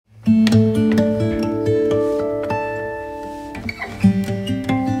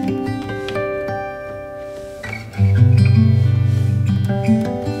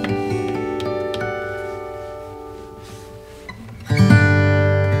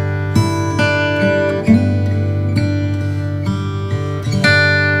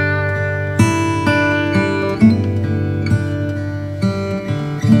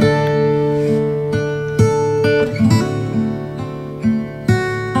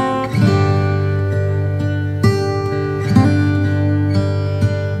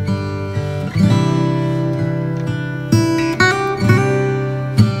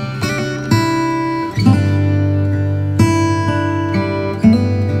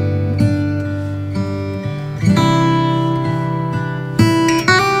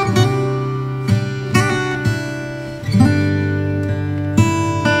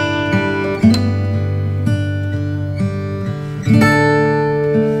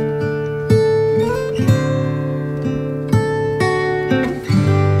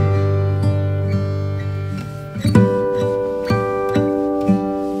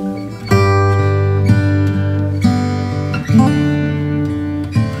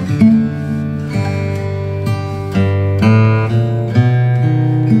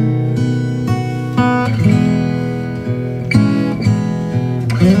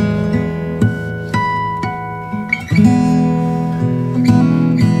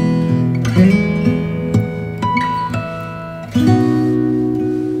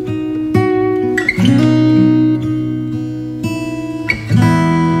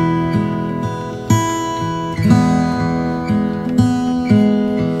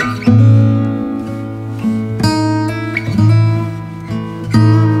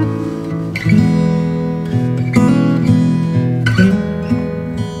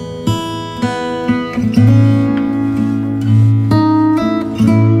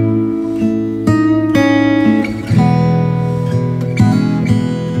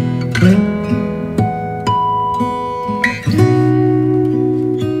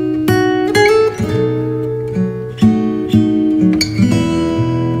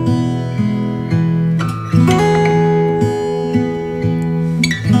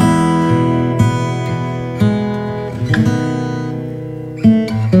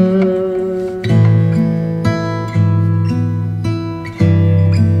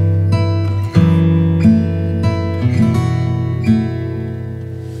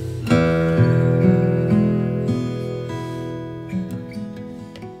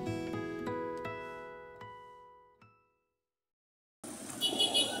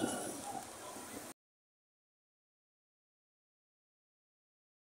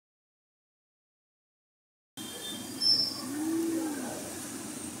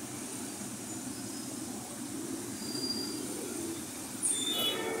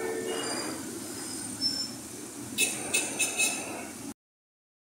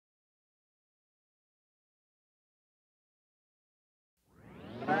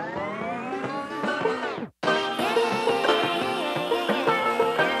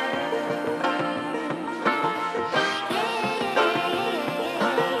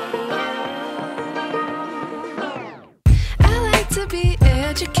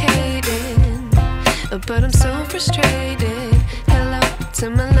but I'm so frustrated. Hello to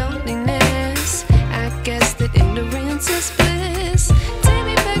my loneliness. I guess that ignorance is bliss. Take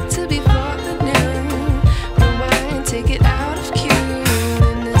me back to before I knew. Rewind, take it out of cue.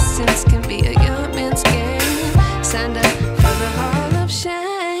 Innocence can be a young man's game. Signed up for the hall of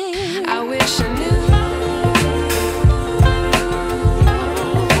shame. I wish I knew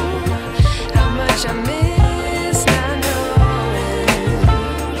how much I miss not knowing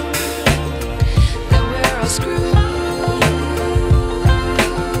that we're all screwed.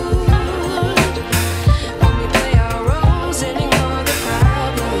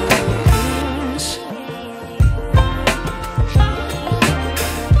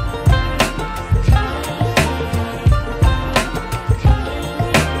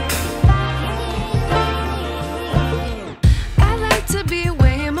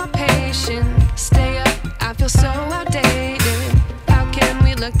 Stay up, I feel so outdated. How can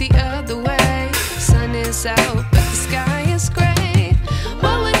we look the other way? Sun is out, but the sky is gray.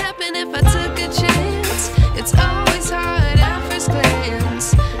 What would happen if I took a chance? It's always hard at first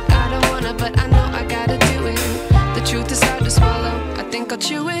glance. I don't wanna, but I know I gotta do it. The truth is hard to swallow, I think I'll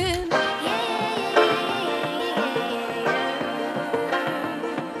chew it.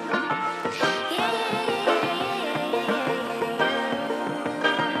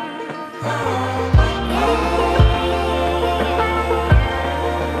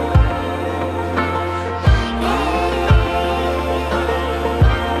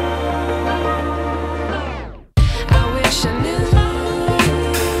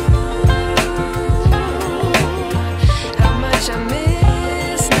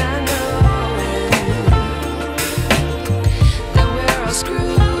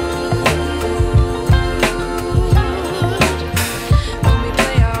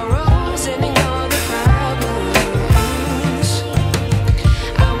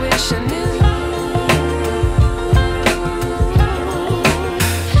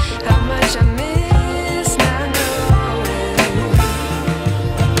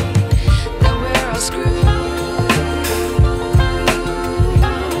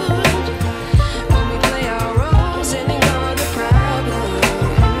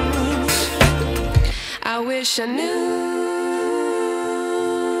 I knew.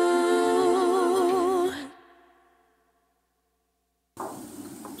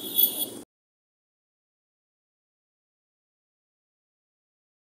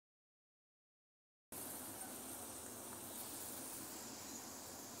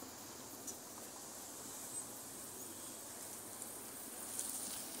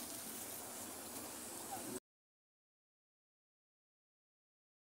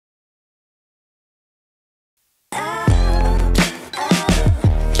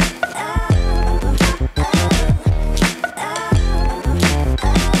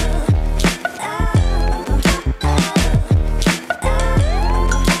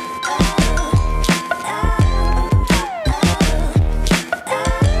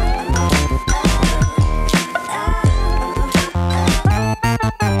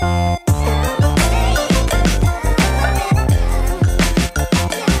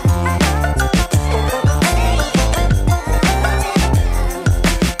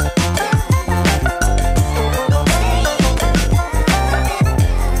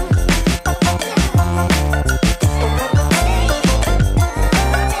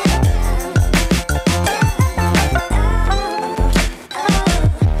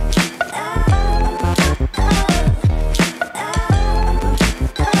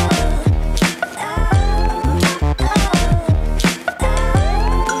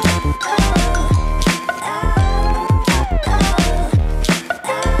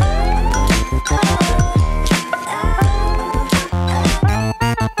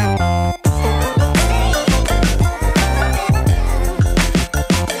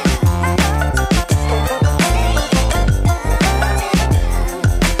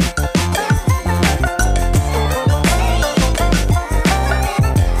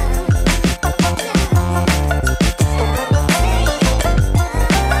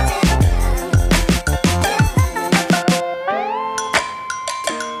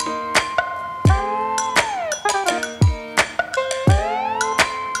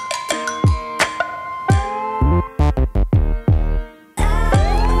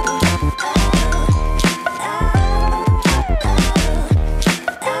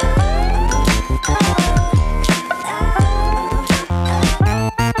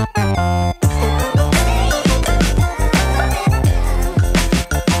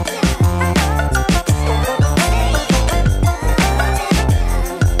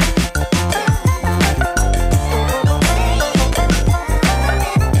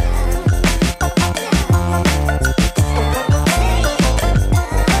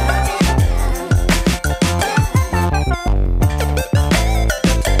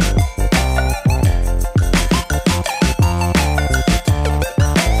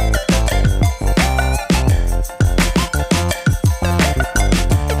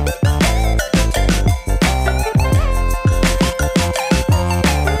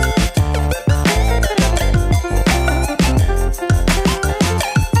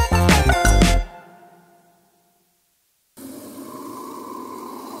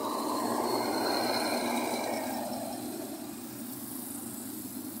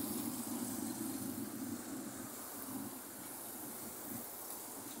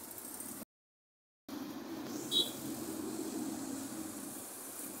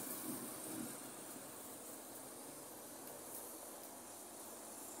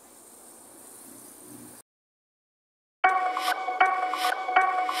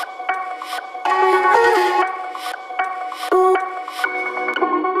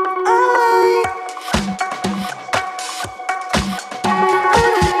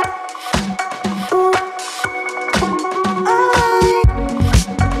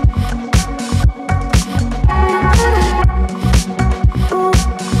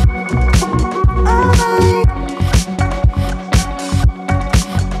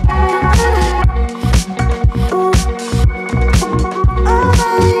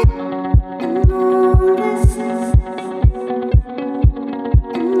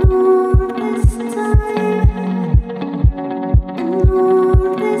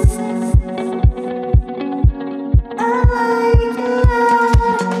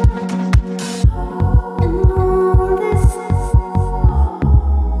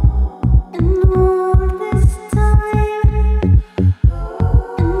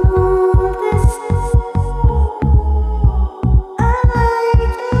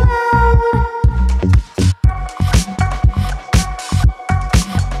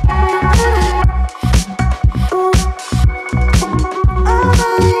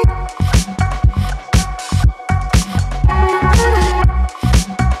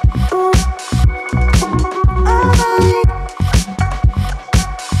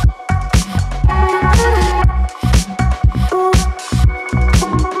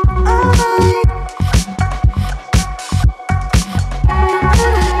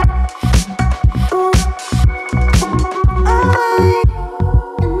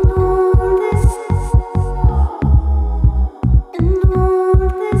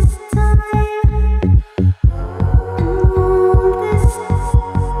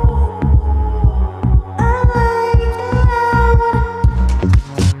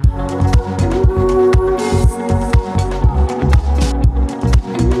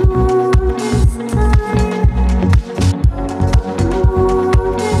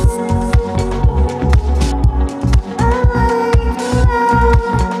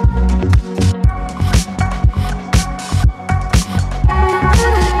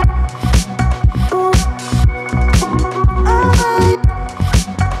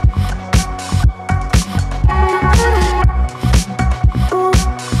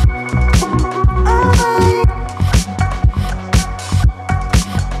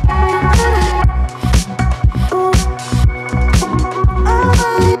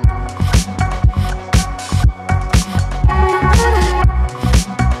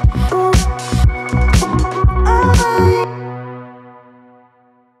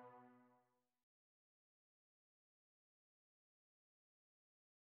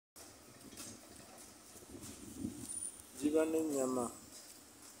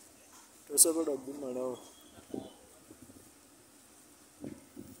 tosobola gumalawo.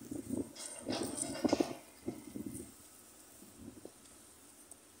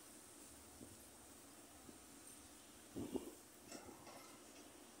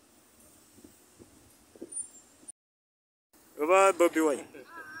 Oba Bobi Wine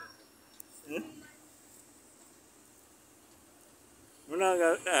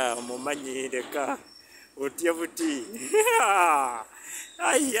munanga mumanyi leka otya buti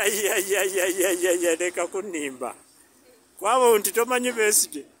ai leka kunimba kwabo nti tomanyi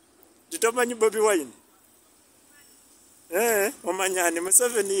Besigye titomanyi Bobi Wine omanyani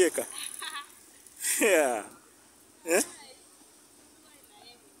Museveni yeka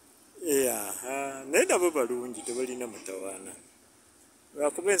naye nabo balungi tebalina mutawaana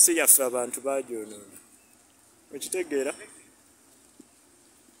lwakuba ensi yaffe abantu bagyonoona okitegeera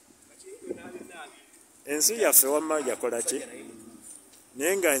ensi yaffe wamma yakola ki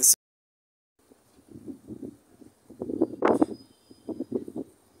naye nga ensi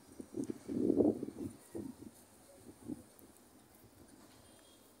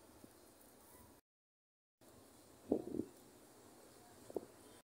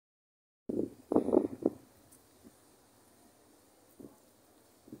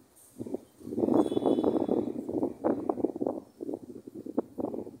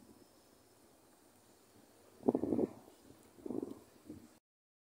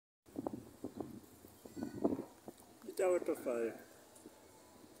out of fire.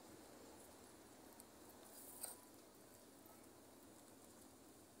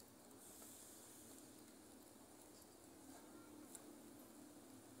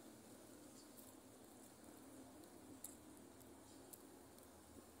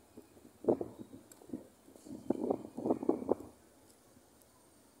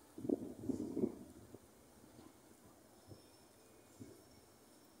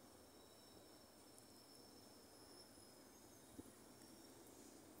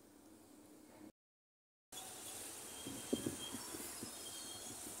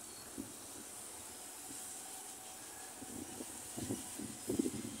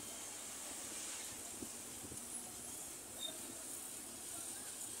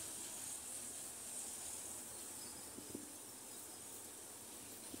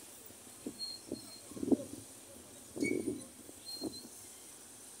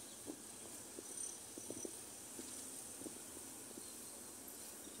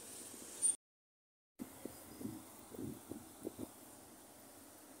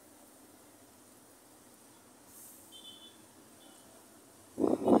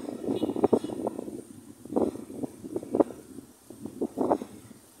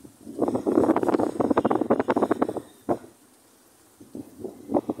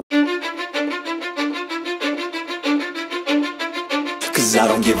 I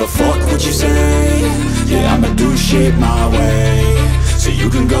don't give a fuck what you say. Yeah, I'ma do shit my way. So you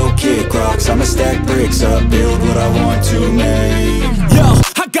can go kick rocks, I'ma stack bricks up, build what I want to make. Yo,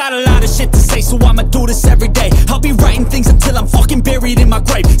 I got a lot of shit to say, so I'ma do this every day. I'll be writing things until I'm fucking buried in my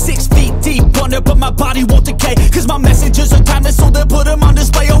grave. 6 feet deep under, but my body won't decay. Cause my messages are timeless, so they'll put them on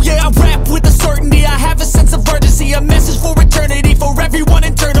display. Oh yeah, I rap with a certainty, I have a sense of urgency. A message for eternity, for everyone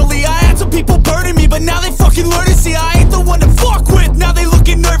internally. I had some people burning me, but now they fucking learn to see I ain't the one to fuck with, now they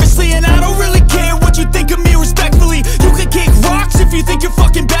looking nervously. And I don't really care what you think of me respectfully. You can kick rocks if you think you're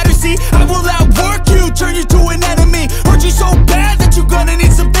fucking better, see I will outwork you, turn you to an enemy. Hurt you so bad that you're gonna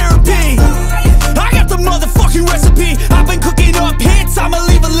need some therapy. I got the motherfucking recipe, I've been cooking up hits, I'ma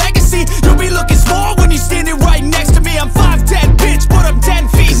leave a legacy. You'll be looking small when you're standing right next to me. I'm 5'10", bitch, but I'm 10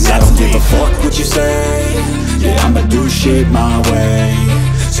 feet next to me. I don't give a fuck what you say. Yeah, I'ma do shit my way.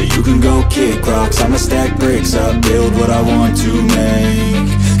 So you can go kick rocks, I'ma stack bricks up, build what I want to make.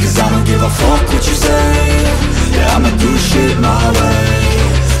 Cause I don't give a fuck what you say. Yeah, I'ma do shit my way.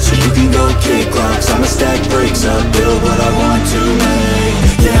 So you can go kick rocks, I'ma stack bricks up, build what I want to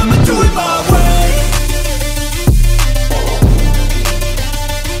make. Yeah, I'ma do it my way.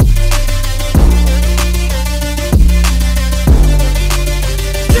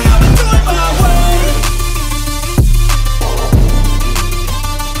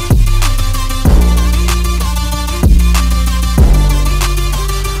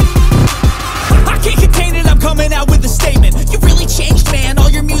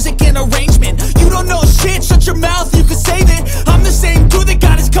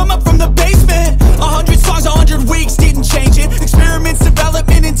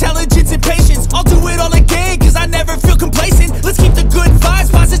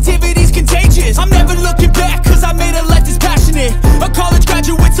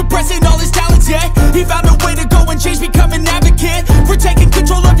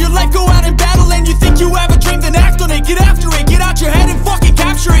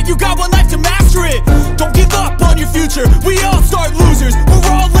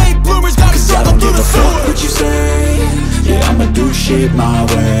 shit my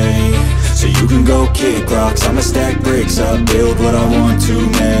way, so you can go kick rocks. I'ma stack bricks up, build what I want to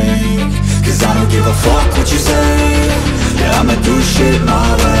make. Cause I don't give a fuck what you say, yeah, I'ma do shit my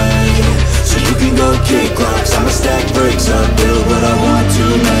way, so you can go kick rocks. I'ma stack bricks up, build what I want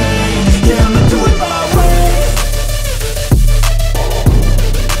to